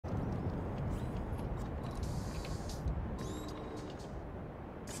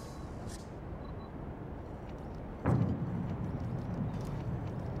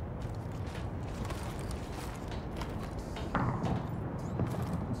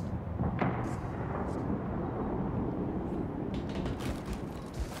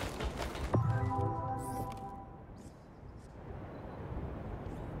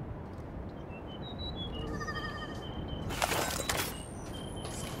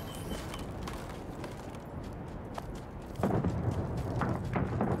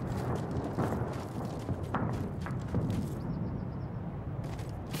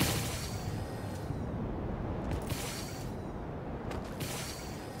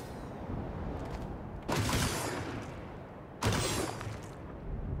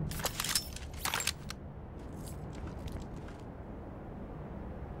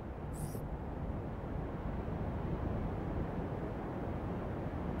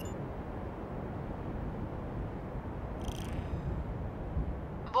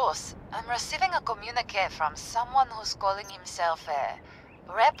Boss, I'm receiving a communique from someone who's calling himself a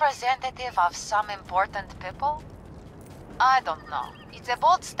representative of some important people? I don't know. It's a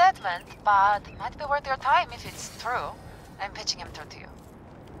bold statement, but might be worth your time if it's true. I'm pitching him through to you.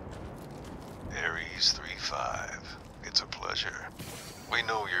 ARES 3-5. It's a pleasure. We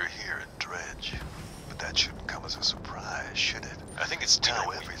know you're here in Dredge, but that shouldn't come as a surprise, should it? I think it's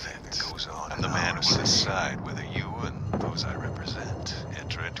time everything that goes on. I'm the man who will decide whether you and those I represent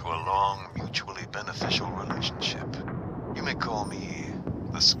enter into a long, mutually beneficial relationship. You may call me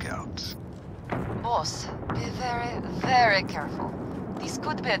the Scout. Boss, be very, very careful. This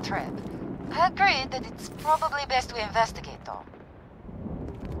could be a trap. I agree that it's probably best we investigate, though.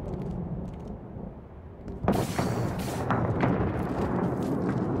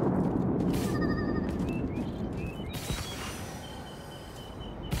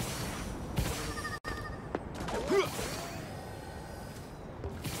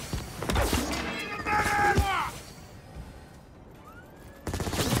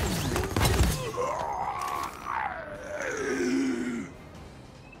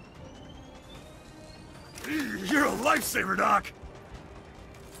 You're a lifesaver, Doc!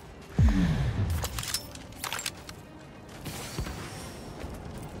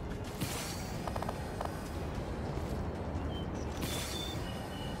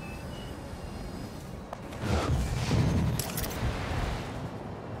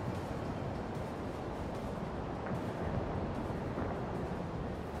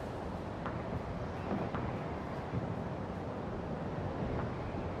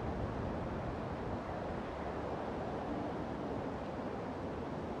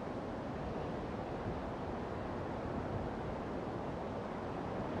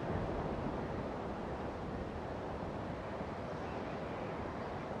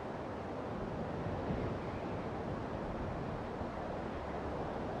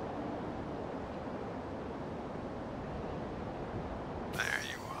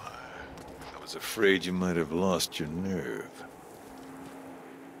 I was afraid you might have lost your nerve.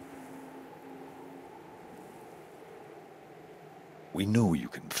 We know you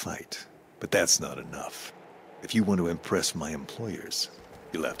can fight, but that's not enough. If you want to impress my employers,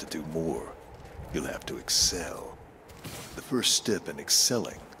 you'll have to do more. You'll have to excel. The first step in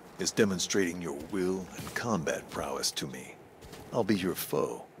excelling is demonstrating your will and combat prowess to me. I'll be your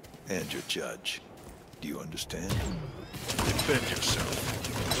foe and your judge. Do you understand? Defend yourself.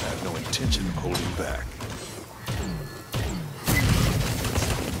 I have no intention of holding back.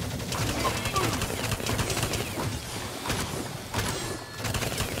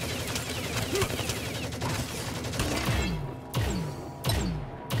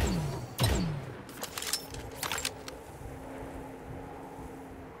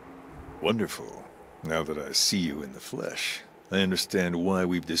 Wonderful. Now that I see you in the flesh, I understand why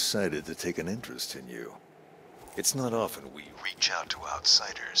we've decided to take an interest in you. It's not often we reach out to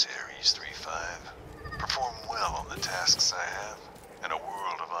outsiders, ARES 3-5. Perform well on the tasks I have, and a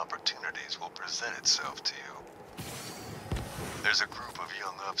world of opportunities will present itself to you. There's a group of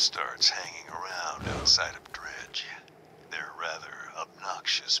young upstarts hanging around outside of Dredge. Their rather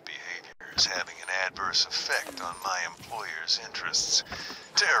obnoxious behaviors having an adverse effect on my employer's interests,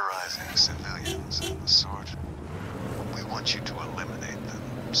 terrorizing civilians and the sort. We want you to eliminate them,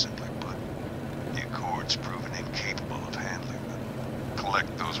 simply put. The Accord's proven incapable of handling them.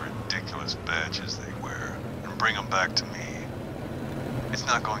 Collect those ridiculous badges they wear, and bring them back to me. It's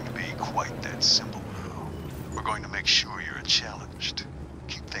not going to be quite that simple, though. We're going to make sure you're challenged.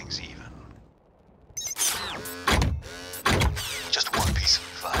 Keep things even. Just one piece of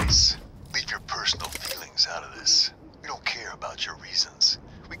advice. Leave your personal feelings out of this. We don't care about your reasons.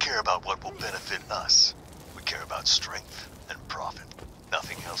 We care about what will benefit us. We care about strength and profit.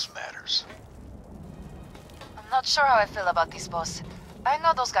 Nothing else matters. I'm not sure how I feel about this, boss. I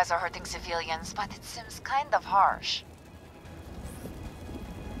know those guys are hurting civilians, but it seems kind of harsh.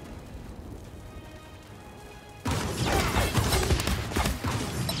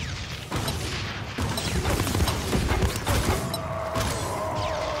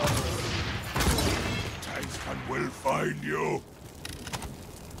 Tanks can well find you.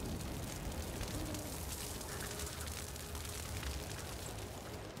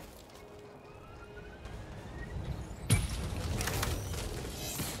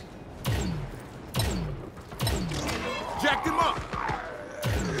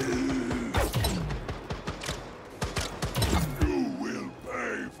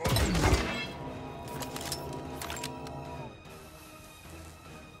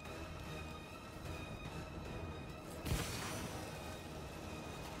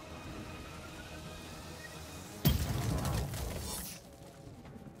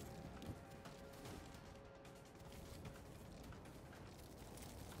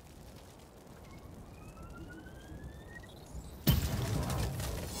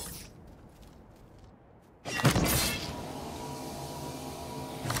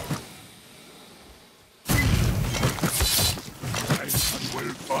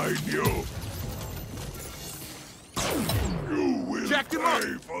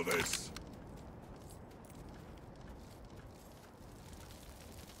 pay for this!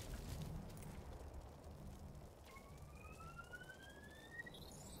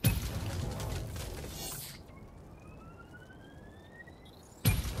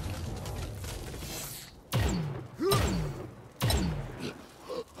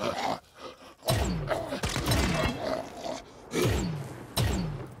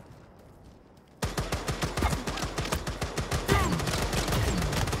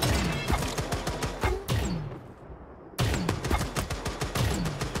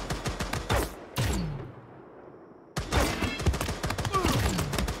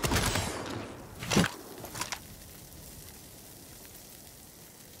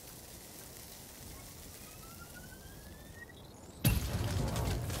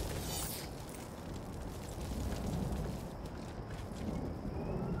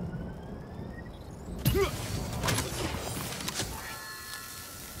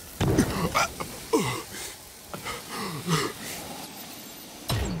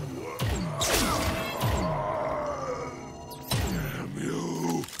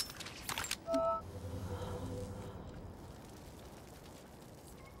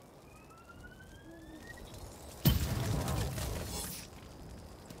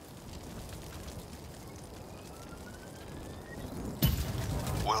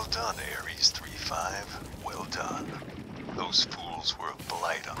 Well done, Ares 3-5. Well done. Those fools were a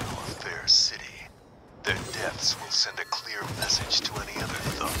blight on our fair city. Their deaths will send a clear message to any other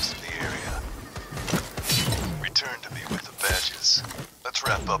thugs in the area. Return to me with the badges. Let's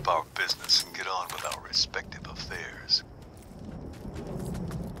wrap up our business and get on with our respective affairs.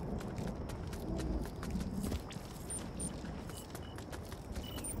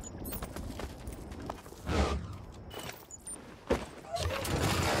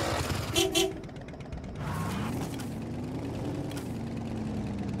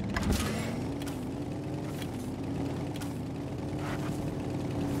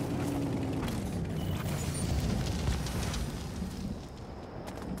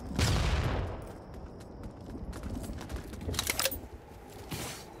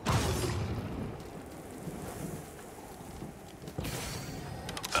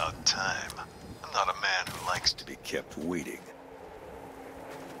 About time. I'm not a man who likes to be kept waiting.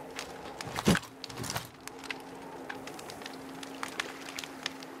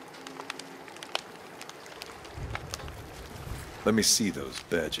 Let me see those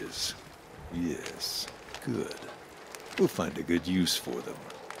badges. Yes, good. We'll find a good use for them.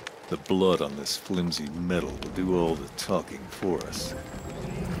 The blood on this flimsy metal will do all the talking for us.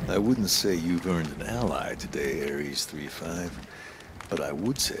 I wouldn't say you've earned an ally today, Ares 3-5, but I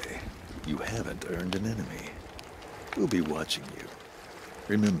would say you haven't earned an enemy. We'll be watching you.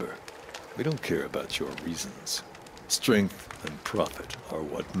 Remember, we don't care about your reasons. Strength and profit are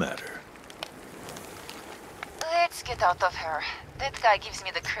what matter. Let's get out of here. That guy gives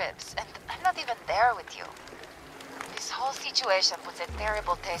me the creeps, and I'm not even there with you. This whole situation puts a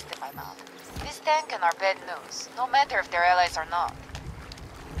terrible taste in my mouth. This tank and our bad news, no matter if they're allies or not.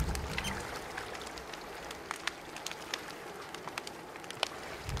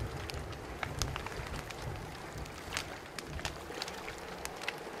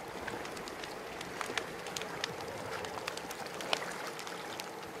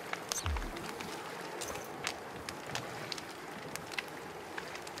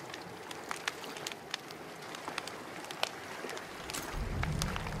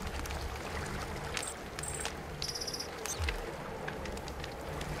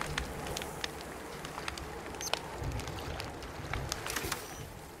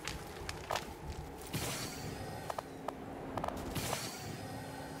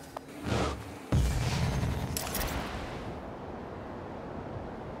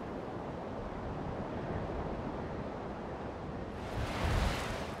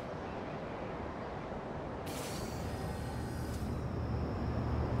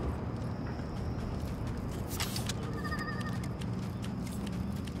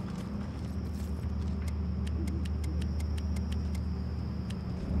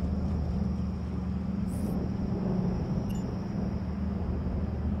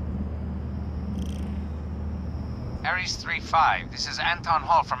 Ares 3-5, this is Anton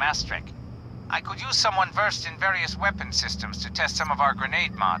Hall from Astrek. I could use someone versed in various weapon systems to test some of our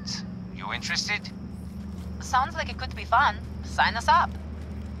grenade mods. You interested? Sounds like it could be fun. Sign us up.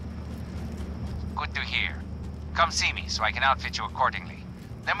 Good to hear. Come see me so I can outfit you accordingly.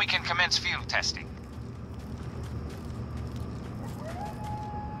 Then we can commence field testing.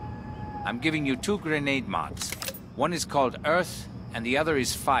 I'm giving you 2 grenade mods. One is called Earth, and the other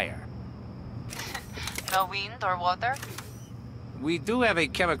is Fire. No wind or water? We do have a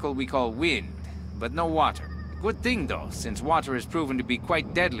chemical we call wind, but no water. Good thing though, since water is proven to be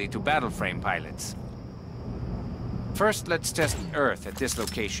quite deadly to battleframe pilots. First, let's test Earth at this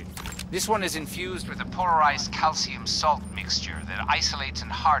location. This one is infused with a polarized calcium salt mixture that isolates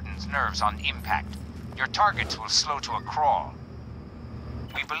and hardens nerves on impact. Your targets will slow to a crawl.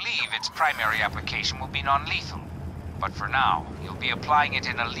 We believe its primary application will be non-lethal, but for now, you'll be applying it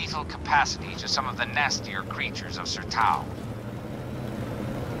in a lethal capacity to some of the nastier creatures of Sertao.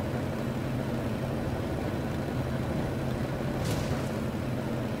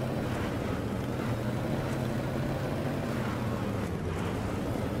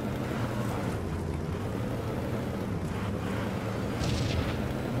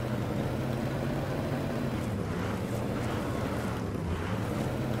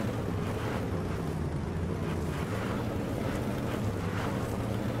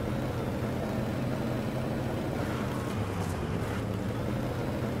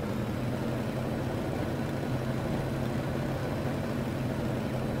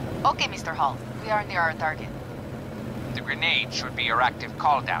 Okay, Mr. Hall. We are near our target. The grenade should be your active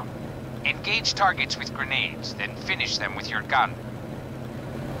call-down. Engage targets with grenades, then finish them with your gun.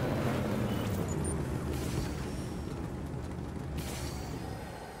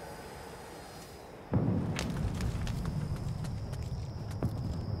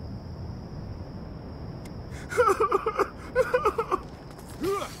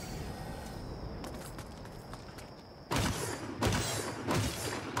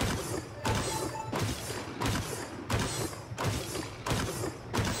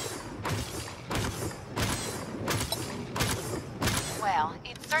 Well,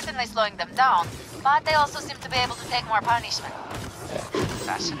 it's certainly slowing them down, but they also seem to be able to take more punishment.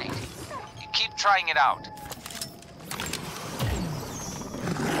 Fascinating. Keep trying it out.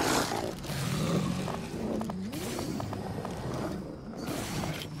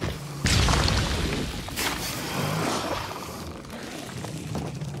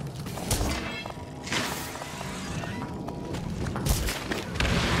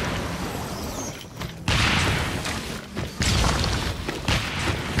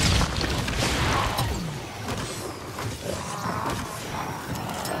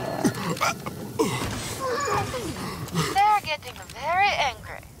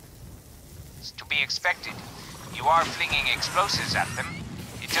 Expected. You are flinging explosives at them.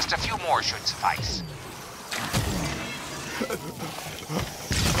 Just a few more should suffice.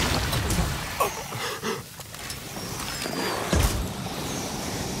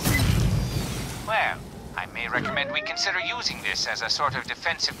 Well, I may recommend we consider using this as a sort of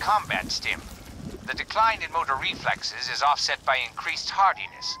defensive combat stim. The decline in motor reflexes is offset by increased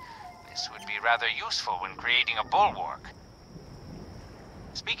hardiness. This would be rather useful when creating a bulwark.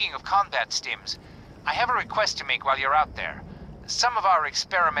 Speaking of combat stims, I have a request to make while you're out there. Some of our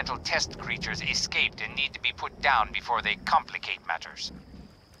experimental test creatures escaped and need to be put down before they complicate matters.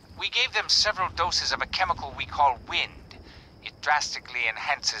 We gave them several doses of a chemical we call wind. It drastically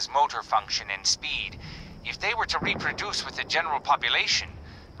enhances motor function and speed. If they were to reproduce with the general population,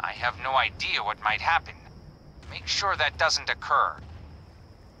 I have no idea what might happen. Make sure that doesn't occur.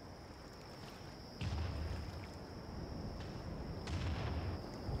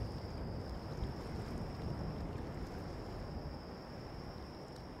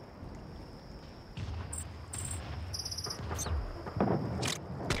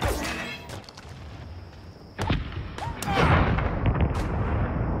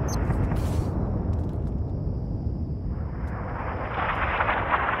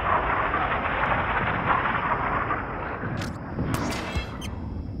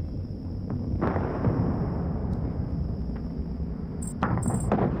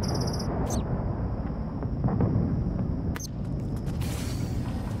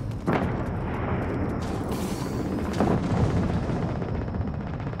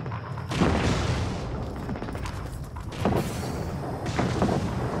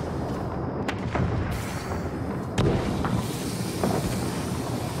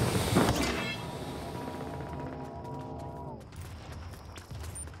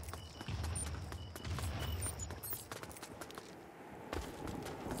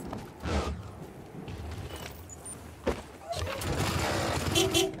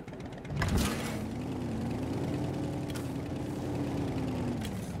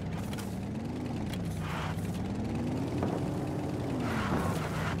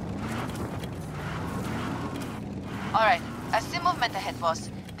 Alright, I see movement ahead, boss.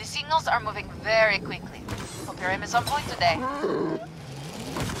 The signals are moving very quickly. Hope your aim is on point today.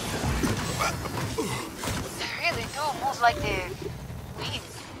 They really do move like the wind.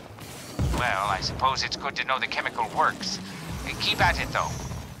 Well, I suppose it's good to know the chemical works. Keep at it, though.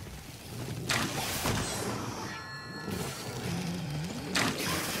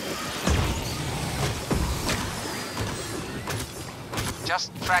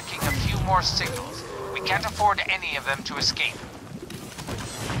 Just tracking a few more signals. We can't afford any of them to escape.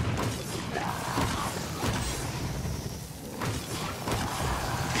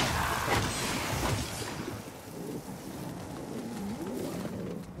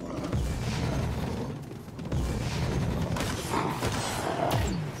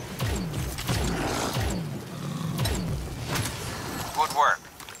 Good work.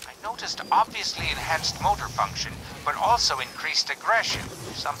 I noticed obviously enhanced motor function, but also increased aggression.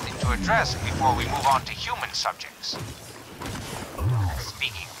 Something to address before we move on to human subjects.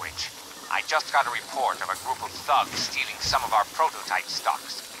 Speaking of which, I just got a report of a group of thugs stealing some of our prototype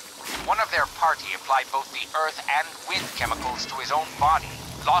stocks. One of their party applied both the earth and wind chemicals to his own body,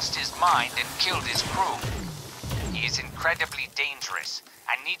 lost his mind, and killed his crew. He is incredibly dangerous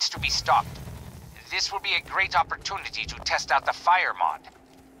and needs to be stopped. This will be a great opportunity to test out the fire mod.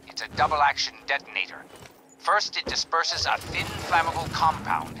 It's a double-action detonator. First, it disperses a thin, flammable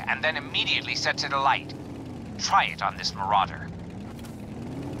compound, and then immediately sets it alight. Try it on this marauder.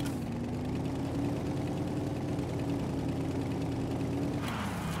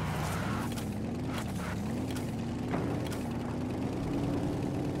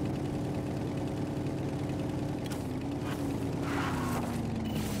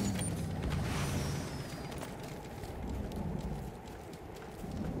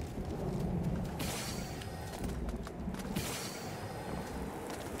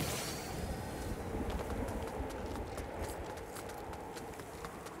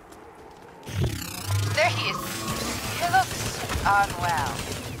 There he is. He looks unwell.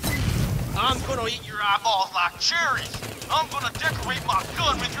 I'm gonna eat your eyeballs like cherries. I'm gonna decorate my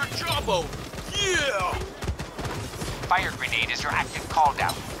gun with your jawbone. Yeah! Fire grenade is your active call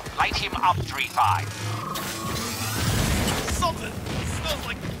down. Light him up, 3-5. Something smells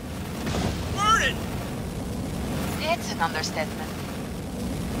like burning. It's an understatement.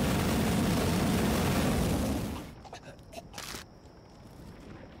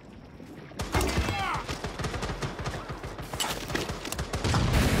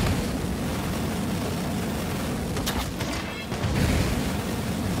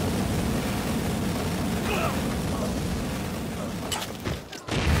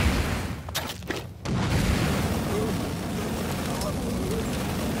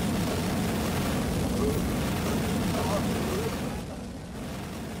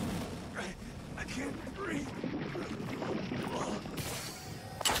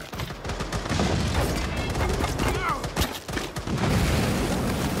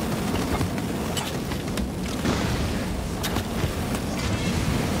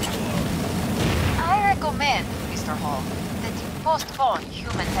 Mr. Hall, that you postpone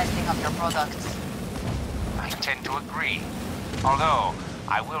human testing of your products. I tend to agree. Although,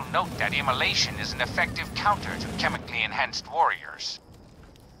 I will note that immolation is an effective counter to chemically enhanced warriors.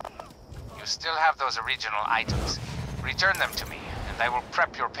 You still have those original items. Return them to me, and I will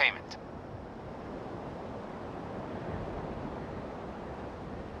prep your payment.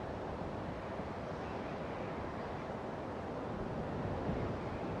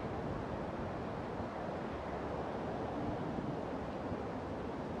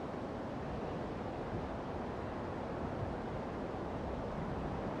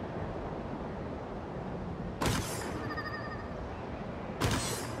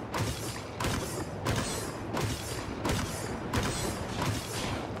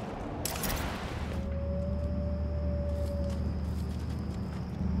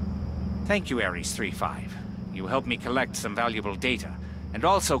 Thank you, ARES 3-5. You helped me collect some valuable data, and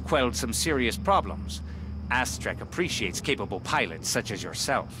also quelled some serious problems. Astrek appreciates capable pilots such as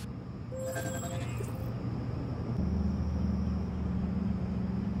yourself.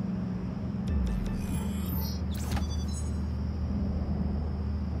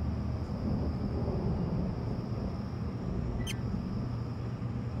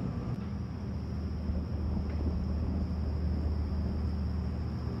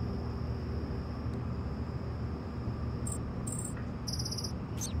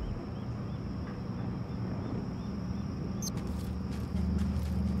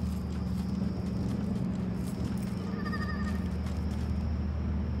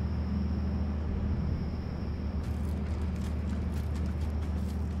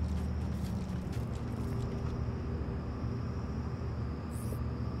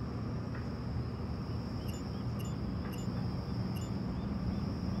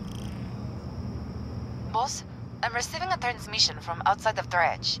 Boss, I'm receiving a transmission from outside of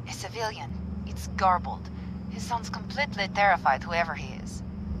Dredge. A civilian. It's garbled. He sounds completely terrified, whoever he is.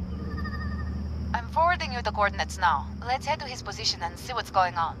 I'm forwarding you the coordinates now. Let's head to his position and see what's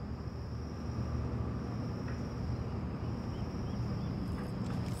going on.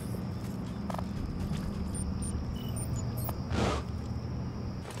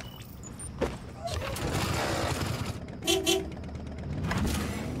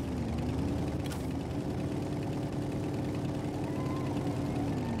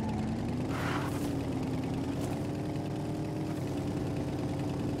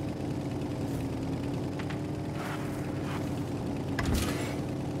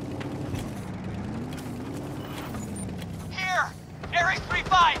 ARES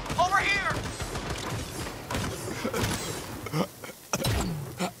 3-5, over here!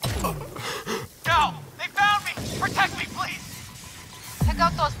 No! They found me! Protect me, please! Check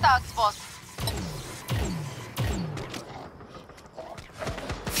out those thugs, boss.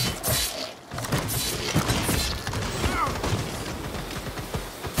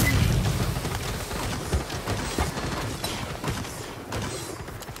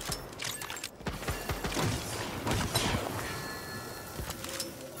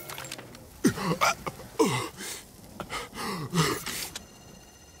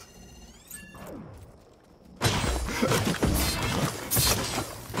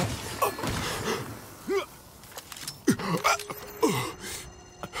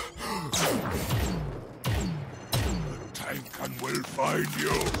 Will find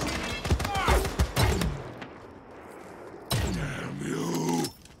you. Damn you.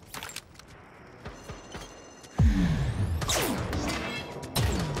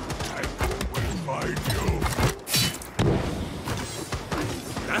 I will find you.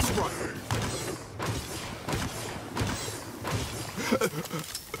 That's right.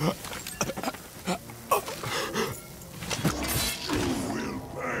 You will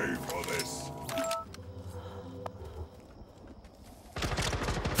pay for this.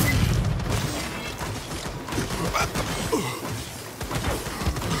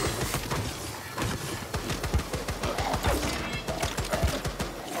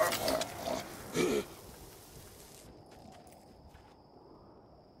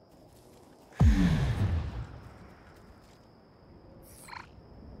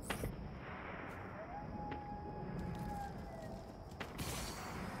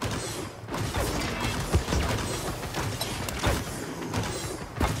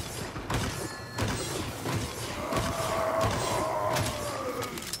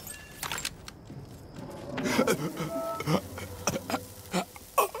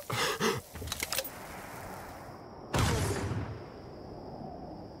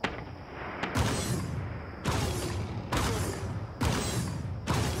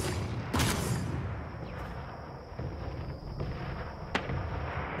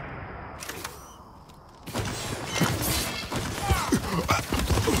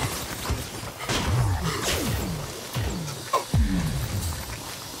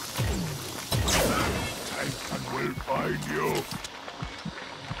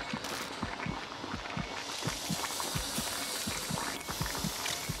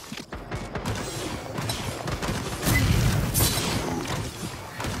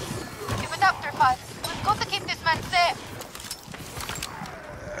 We've got to keep this man safe.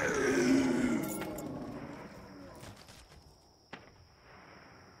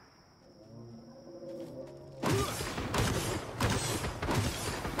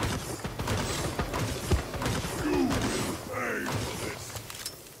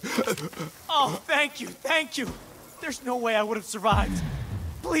 Oh, thank you. There's no way I would have survived.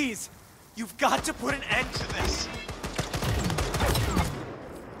 Please, you've got to put an end to this.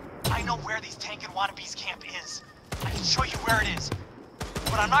 I know where these tank and wannabes camp is. I can show you where it is.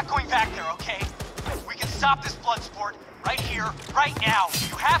 But I'm not going back there, okay? We can stop this blood sport right here, right now.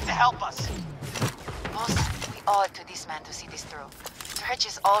 You have to help us. Boss, we owe it to this man to see this through. Dredge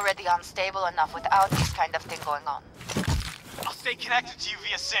is already unstable enough without this kind of thing going on. I'll stay connected to you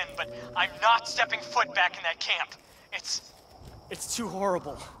via SYN, but I'm not stepping foot back in that camp. It's too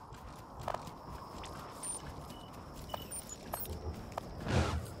horrible.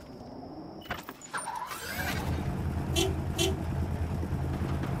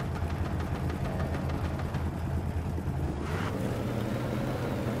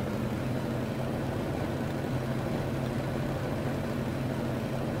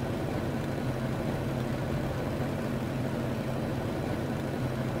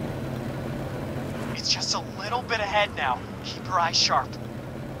 It's just a little bit ahead now. Keep your eyes sharp.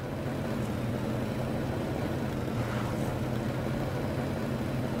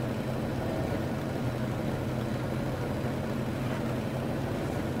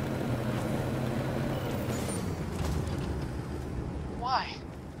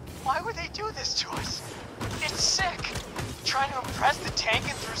 Why would they do this to us? It's sick. Trying to impress the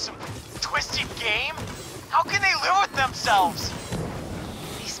Tankin through some twisted game? How can they live with themselves?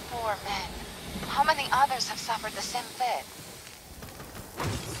 These poor men. How many others have suffered the same fate?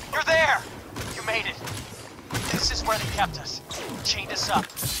 You're there! You made it. This is where they kept us. Chained us up.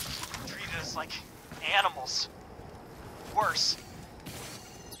 Treated us like animals. Worse.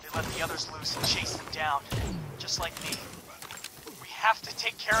 They let the others loose and chased them down. Just like me. We have to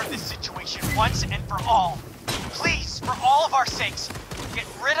take care of this situation once and for all. Please, for all of our sakes, get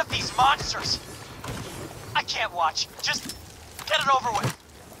rid of these monsters. I can't watch. Just get it over with.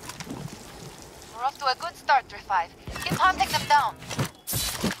 We're off to a good start, 3-5. Keep hunting them down.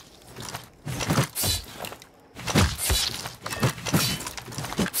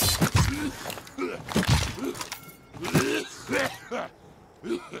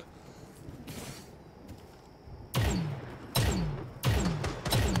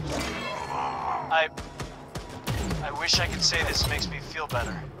 I wish I could say this makes me feel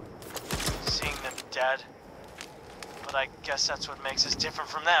better. Seeing them dead. But I guess that's what makes us different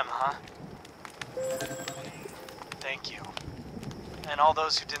from them, huh? Thank you. And all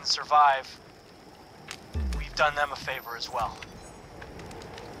those who didn't survive, we've done them a favor as well.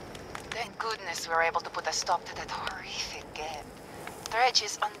 Thank goodness we were able to put a stop to that horrific game. Dredge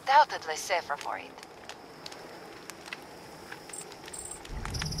is undoubtedly safer for it.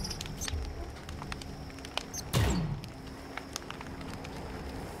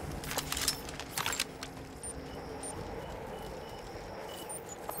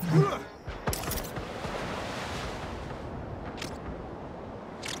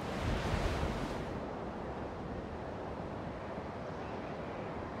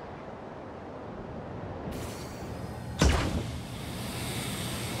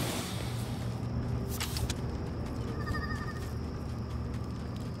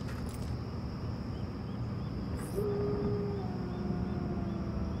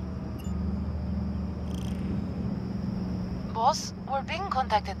 Boss, we're being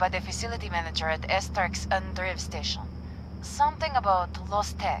contacted by the facility manager at Astrek's Andreev Station. Something about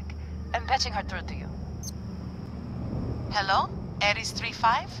lost tech. I'm patching her through to you. Hello? ARES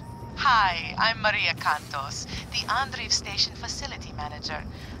 3-5? Hi, I'm Maria Cantos, the Andreev Station facility manager.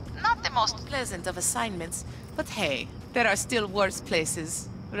 Not the most pleasant of assignments, but hey, there are still worse places,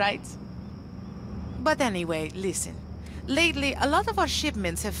 right? But anyway, listen. Lately, a lot of our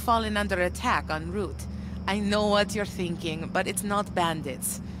shipments have fallen under attack en route. I know what you're thinking, but it's not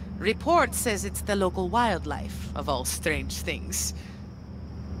bandits. Report says it's the local wildlife, of all strange things.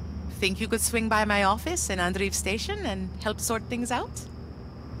 Think you could swing by my office in Andreev Station and help sort things out?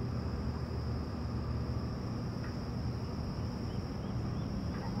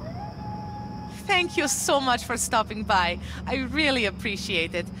 Thank you so much for stopping by. I really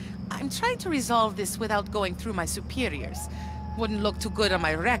appreciate it. I'm trying to resolve this without going through my superiors. Wouldn't look too good on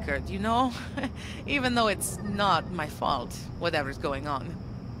my record, you know? Even though it's not my fault, whatever's going on.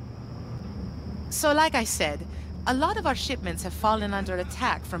 So like I said, a lot of our shipments have fallen under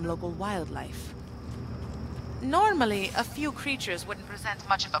attack from local wildlife. Normally, a few creatures wouldn't present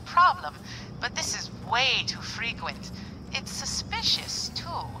much of a problem, but this is way too frequent. It's suspicious,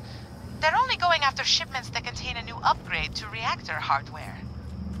 too. They're only going after shipments that contain a new upgrade to reactor hardware.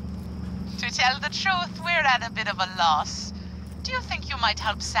 To tell the truth, we're at a bit of a loss. Do you think you might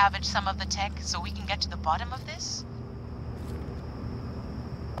help salvage some of the tech so we can get to the bottom of this?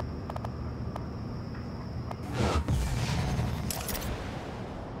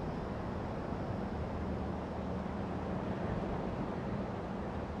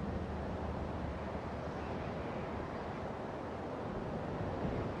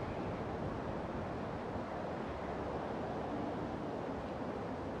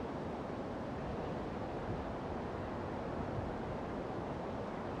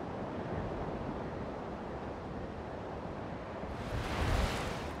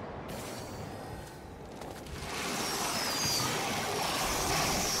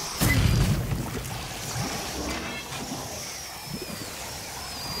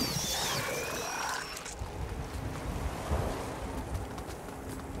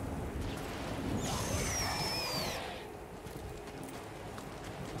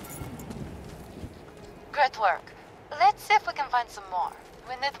 Great work. Let's see if we can find some more.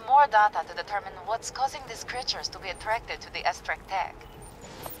 We need more data to determine what's causing these creatures to be attracted to the Astrek tech.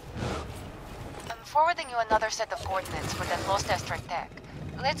 I'm forwarding you another set of coordinates for that lost Astrek tech.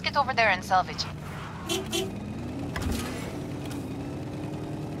 Let's get over there and salvage it.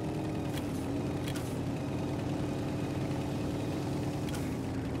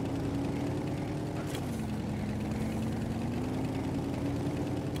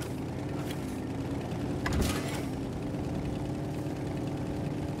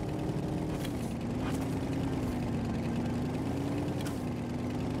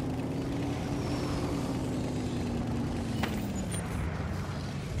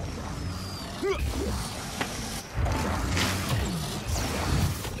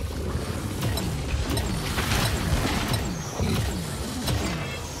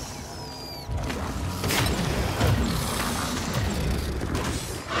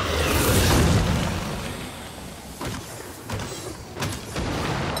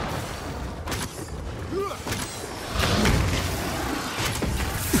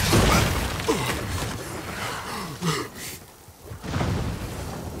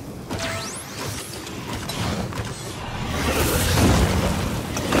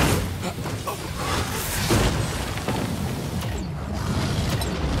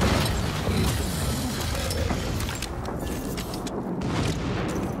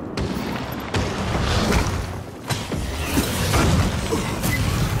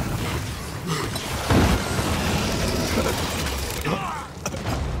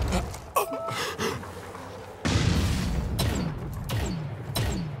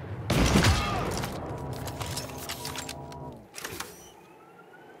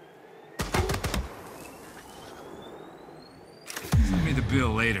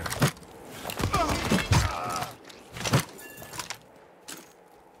 Bill later.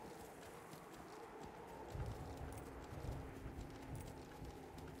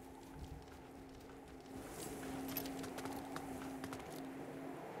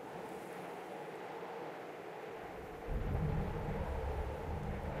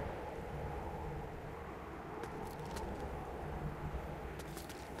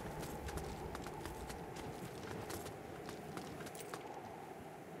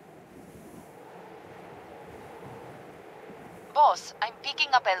 Boss, I'm picking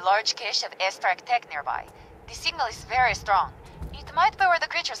up a large cache of Astrek tech nearby. The signal is very strong. It might be where the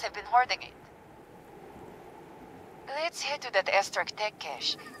creatures have been hoarding it. Let's head to that Astrek tech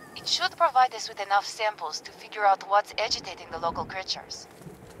cache. It should provide us with enough samples to figure out what's agitating the local creatures.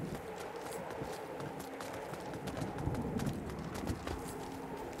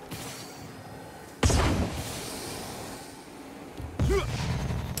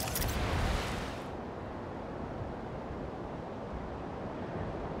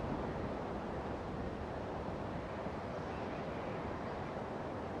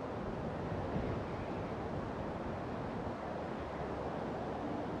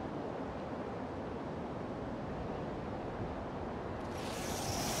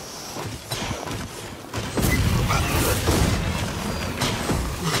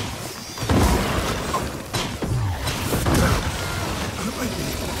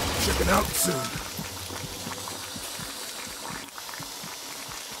 Out soon.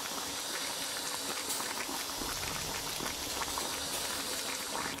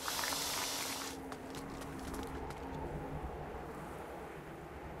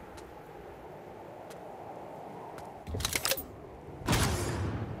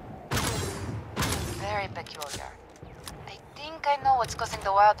 Very peculiar. I think I know what's causing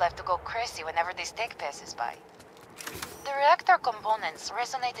the wildlife to go crazy whenever this tech passes by. The reactor components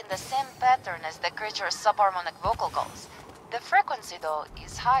resonate in the same pattern as the creature's subharmonic vocal calls. The frequency, though,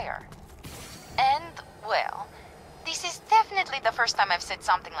 is higher. And, well, this is definitely the first time I've said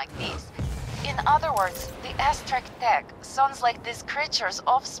something like this. In other words, the Astrek tech sounds like this creature's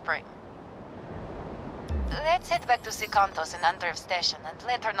offspring. Let's head back to Sikantos and Andreev Station and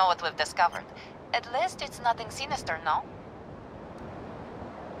let her know what we've discovered. At least it's nothing sinister, no?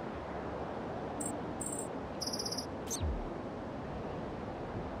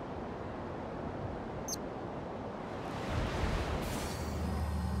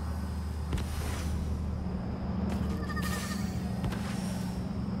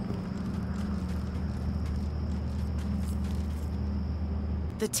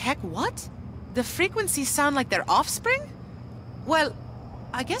 The tech what? The frequencies sound like their offspring? Well,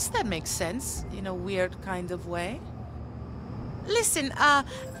 I guess that makes sense, in a weird kind of way. Listen,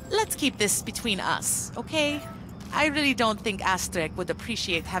 let's keep this between us, okay? I really don't think Astrek would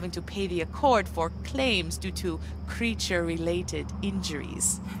appreciate having to pay the Accord for claims due to creature-related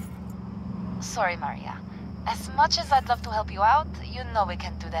injuries. Sorry, Maria. As much as I'd love to help you out, you know we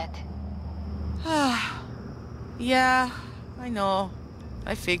can't do that. Yeah, I know.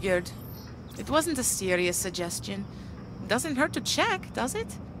 I figured. It wasn't a serious suggestion. Doesn't hurt to check, does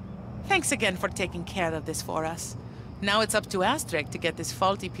it? Thanks again for taking care of this for us. Now it's up to Astrek to get this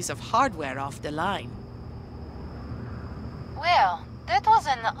faulty piece of hardware off the line. Well, that was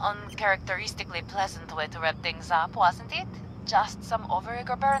an uncharacteristically pleasant way to wrap things up, wasn't it? Just some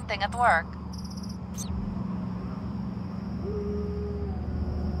over-exuberanting at work.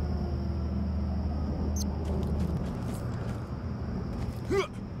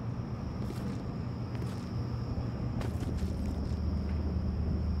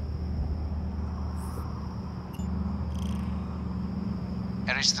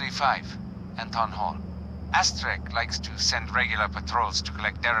 ARES 3-5, Anton Hall. Astrek likes to send regular patrols to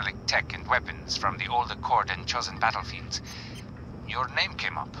collect derelict tech and weapons from the old Accord and chosen battlefields. Your name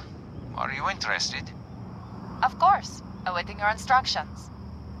came up. Are you interested? Of course. Awaiting your instructions.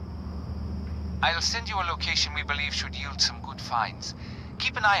 I'll send you a location we believe should yield some good finds.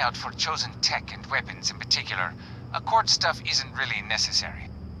 Keep an eye out for chosen tech and weapons in particular. Accord stuff isn't really necessary.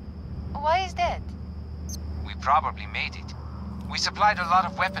 Why is that? We probably made it. We supplied a lot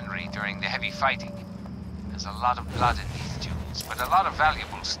of weaponry during the heavy fighting. There's a lot of blood in these dunes, but a lot of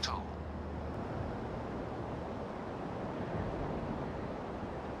valuables too.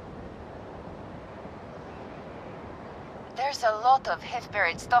 There's a lot of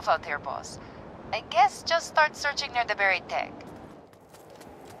half-buried stuff out here, boss. I guess just start searching near the buried tech.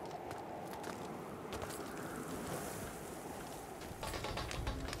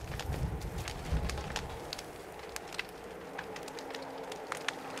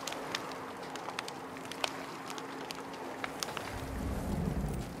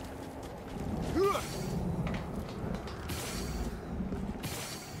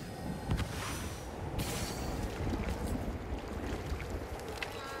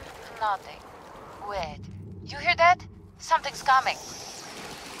 Nothing. Wait. You hear that? Something's coming.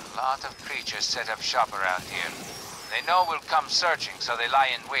 A lot of creatures set up shop around here. They know we'll come searching, so they lie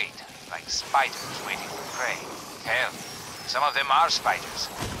in wait, like spiders waiting for prey. Hell, some of them are spiders.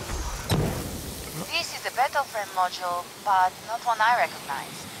 This is a battle frame module, but not one I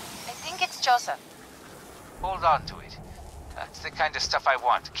recognize. I think it's chosen. Hold on to it. That's the kind of stuff I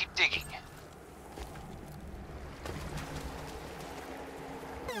want. Keep digging.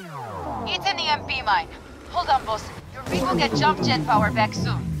 It's an EMP mine. Hold on, boss. Your rig will get jump jet power back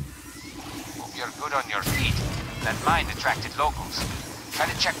soon. Hope you're good on your feet. That mine attracted locals. Try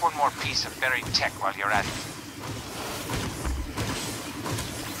to check one more piece of buried tech while you're at it.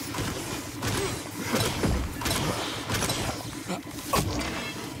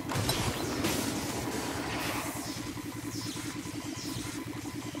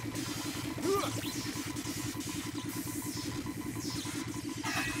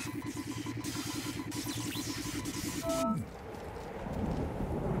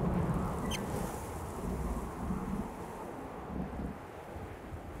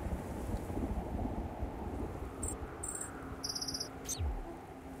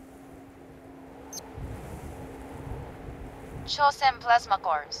 Chosen plasma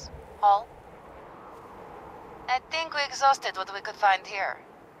cores. Hall? I think we exhausted what we could find here.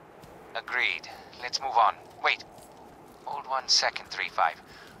 Agreed. Let's move on. Wait. Hold 1 second, 3-5.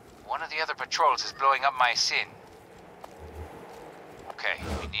 One of the other patrols is blowing up my sin. Okay,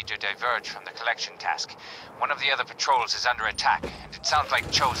 we need to diverge from the collection task. One of the other patrols is under attack, and it sounds like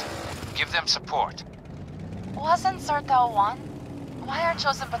Chosen. Give them support. Wasn't Sertao one? Why are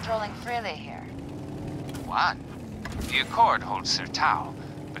Chosen patrolling freely here? One? The Accord holds Sertao,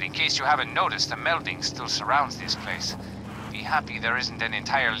 but in case you haven't noticed, the melding still surrounds this place. Be happy there isn't an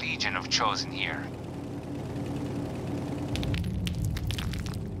entire legion of Chosen here.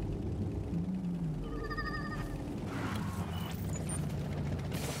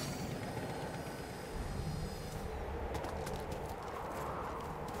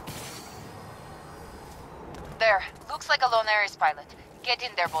 There. Looks like a lone ARES pilot. Get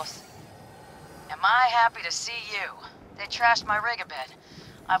in there, boss. Am I happy to see you? They trashed my rig a bit.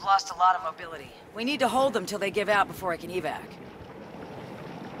 I've lost a lot of mobility. We need to hold them till they give out before I can evac.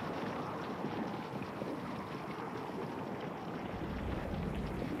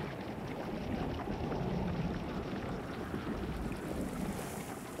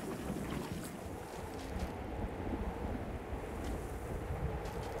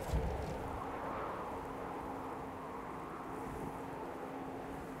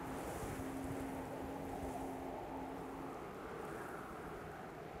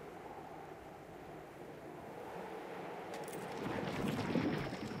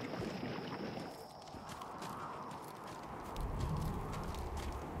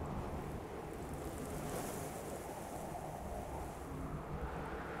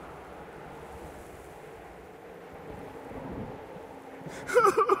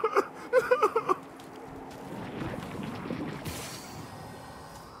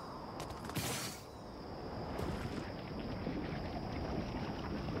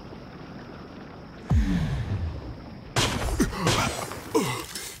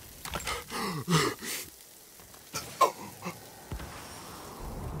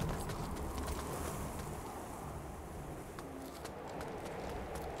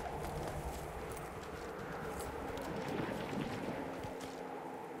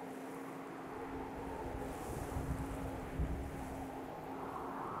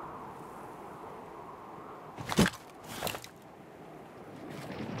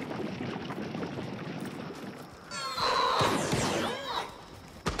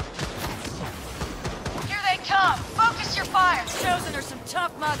 Empire's Chosen are some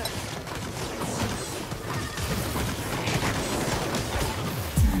tough mothers.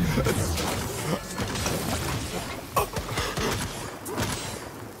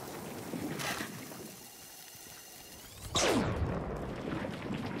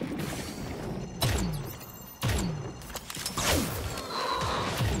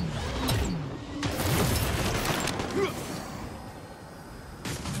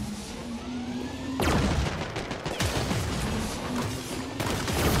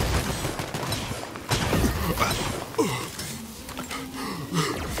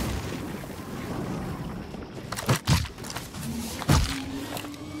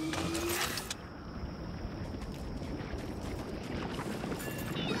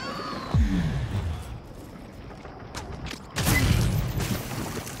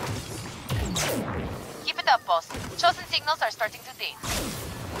 Chosen signals are starting to ding.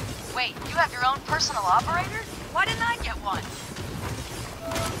 Wait, you have your own personal operator? Why didn't I get one?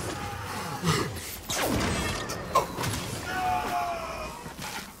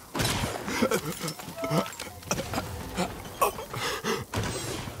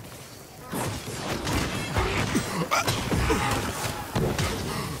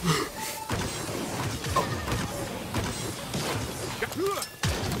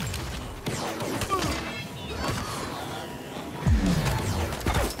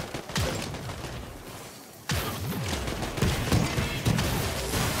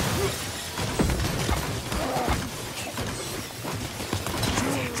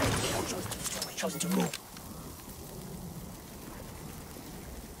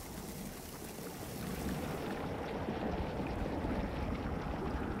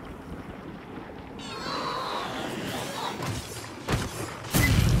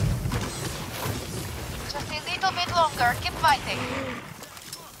 Longer. Keep fighting.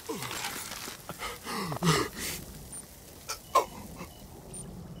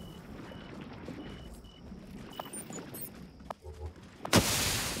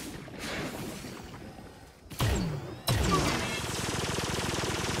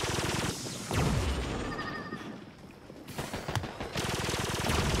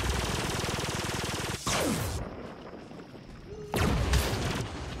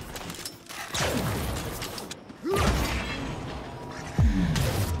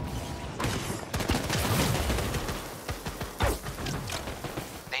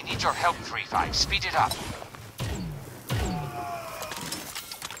 Your help, 3-5. Speed it up.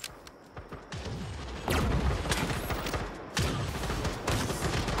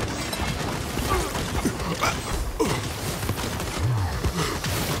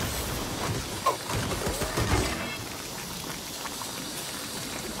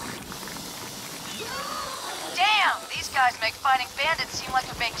 Damn! These guys make fighting bandits seem like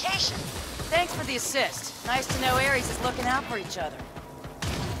a vacation. Thanks for the assist. Nice to know ARES is looking out for each other.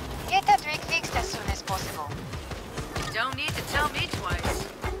 Get that rig fixed as soon as possible. Don't need to tell me twice.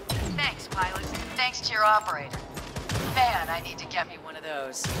 Thanks, pilot. Thanks to your operator. Man, I need to get me one of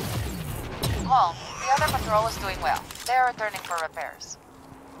those. Well, the other patrol is doing well. They're returning for repairs.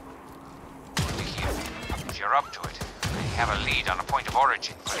 Here, if you're up to it, I have a lead on a point of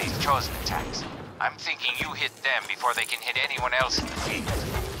origin for these Chosen attacks. I'm thinking you hit them before they can hit anyone else in the field.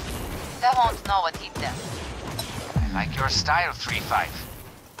 They won't know what hit them. I like your style, 3-5.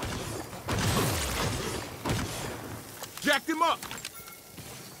 Jacked him up!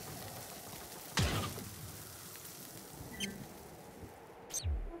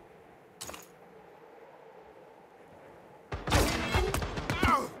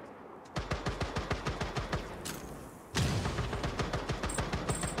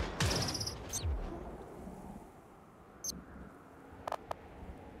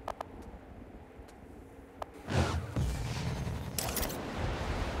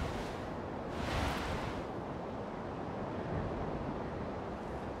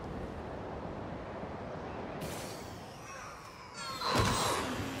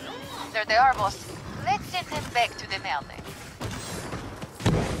 There they are, boss. Let's send him back to the melee.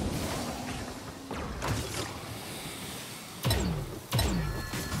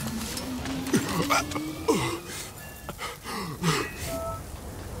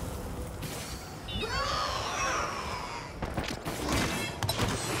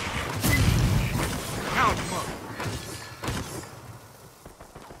 Count him up.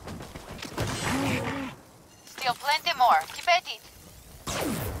 Still plenty more. Keep at it.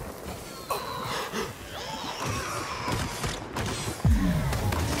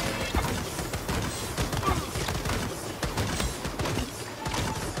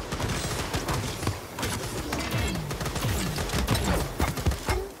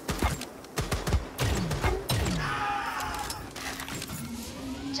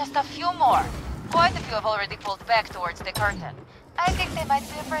 Just a few more. Quite a few have already pulled back towards the curtain. I think they might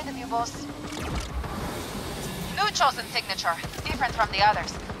be afraid of you, boss. New chosen signature, different from the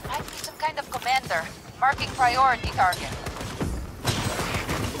others. Might be some kind of commander, marking priority target.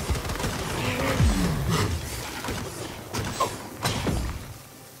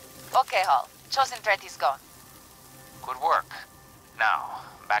 Okay, Hall. Chosen threat is gone. Good work. Now,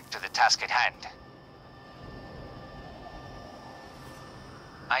 back to the task at hand.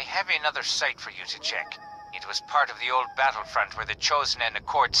 I have another site for you to check. It was part of the old battlefront where the Chosen and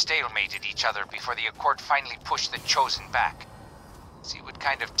Accord stalemated each other before the Accord finally pushed the Chosen back. See what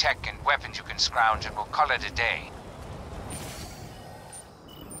kind of tech and weapons you can scrounge and we'll call it a day.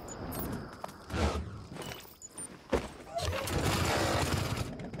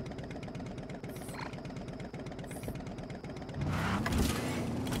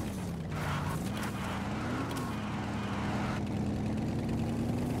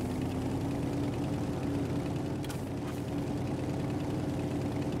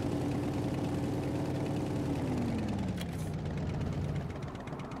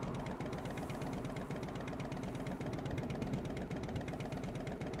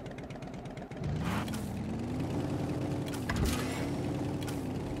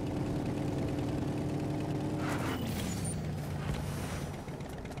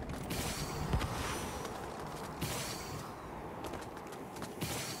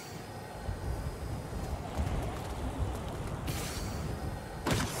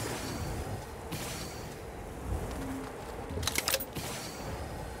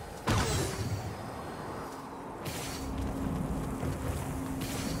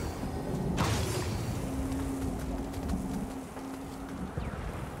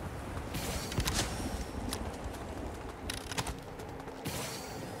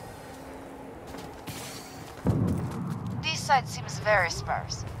 Site seems very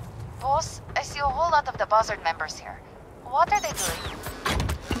sparse. Boss, I see a whole lot of the Buzzard members here. What are they doing?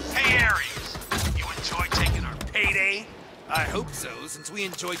 Hey, ARES! You enjoy taking our payday? I hope so, since we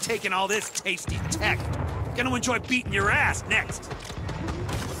enjoy taking all this tasty tech. Gonna enjoy beating your ass next.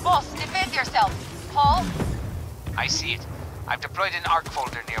 Boss, defend yourself. Hall? I see it. I've deployed an ARC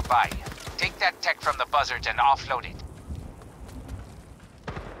folder nearby. Take that tech from the Buzzards and offload it.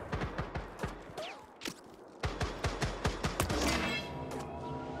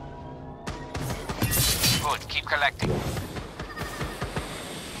 Good, keep collecting.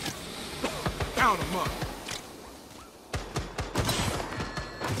 Count 'em up.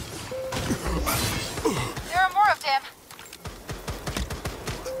 There are more of them.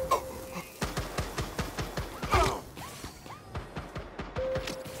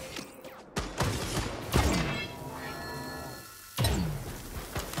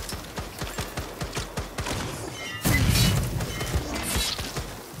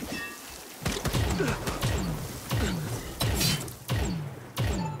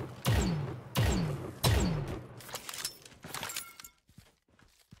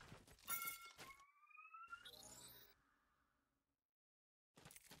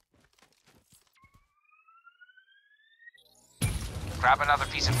 Grab another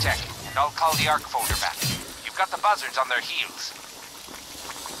piece of tech, and I'll call the ARC folder back. You've got the Buzzards on their heels.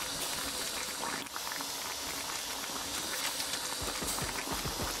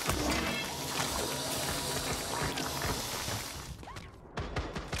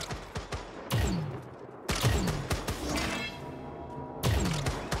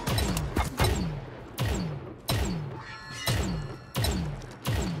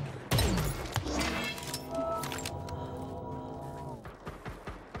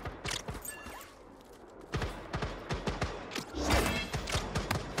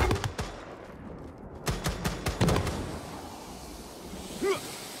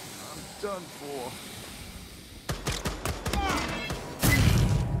 Done for.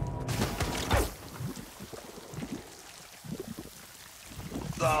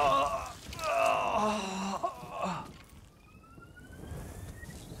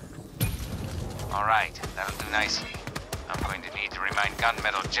 All right, that'll do nicely. I'm going to need to remind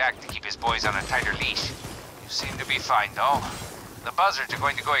Gunmetal Jack to keep his boys on a tighter leash. You seem to be fine, though. The Buzzards are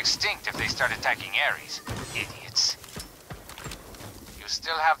going to go extinct if they start attacking ARES. Idiots. You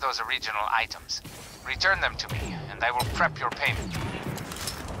still have those original items. Return them to me, and I will prep your payment.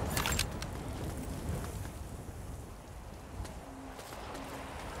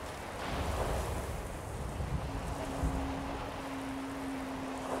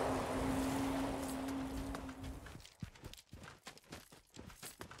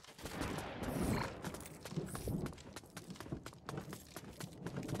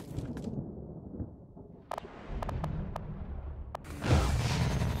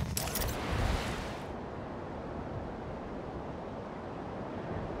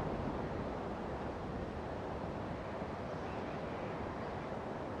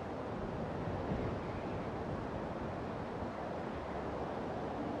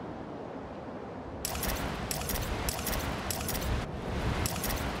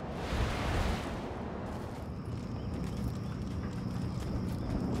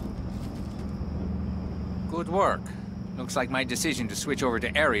 Good work. Looks like my decision to switch over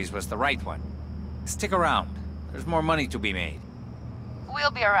to ARES was the right one. Stick around. There's more money to be made.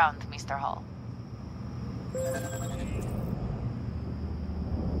 We'll be around, Mr. Hall.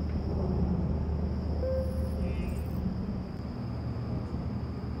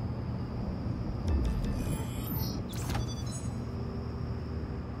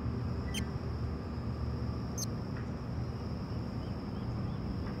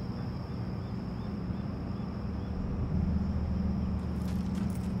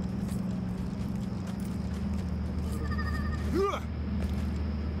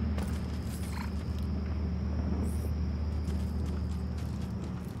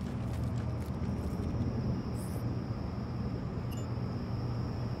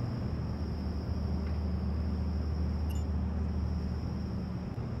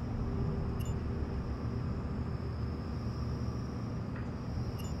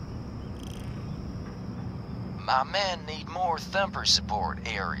 My men need more thumper support,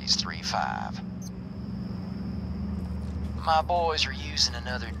 ARES 3-5. My boys are using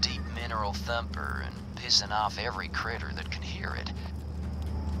another deep mineral thumper and pissing off every critter that can hear it.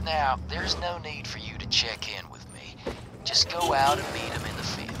 Now, there's no need for you to check in with me. Just go out and meet them in the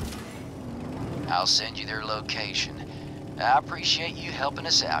field. I'll send you their location. I appreciate you helping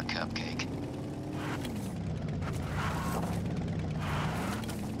us out, Cupcake.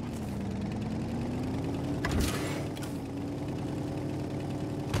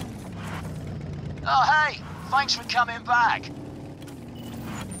 Oh, hey! Thanks for coming back.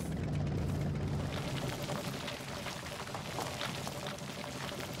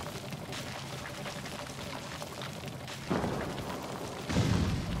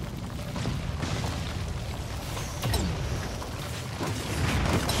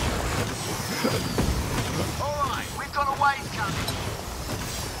 All right, we've got a wave coming.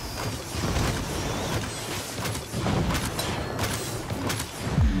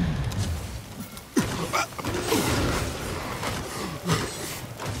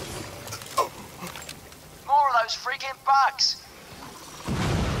 Freaking bugs!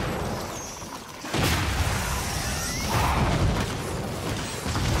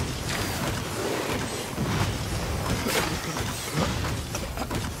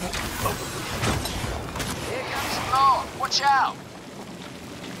 Here comes some more! Watch out!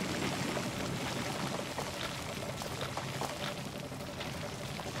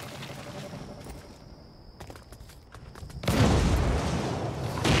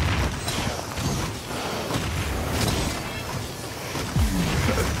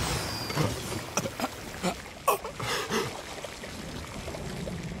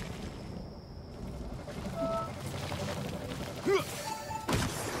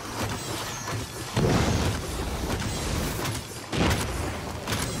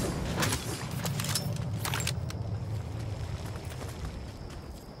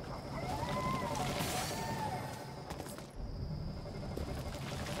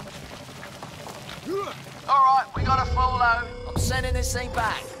 Alright, we got a full load. I'm sending this thing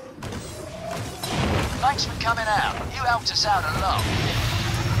back. Thanks for coming out. You helped us out a lot.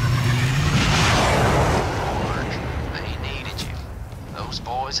 Good work. They needed you. Those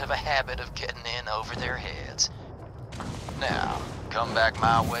boys have a habit of getting in over their heads. Now, come back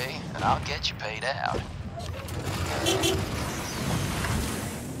my way, and I'll get you paid out.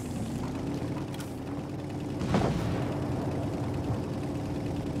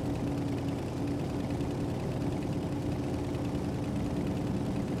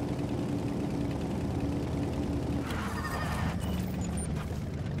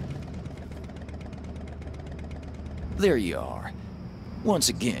 There you are. Once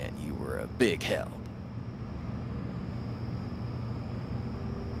again, you were a big help.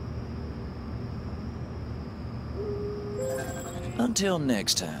 Until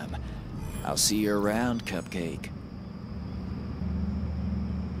next time, I'll see you around, Cupcake.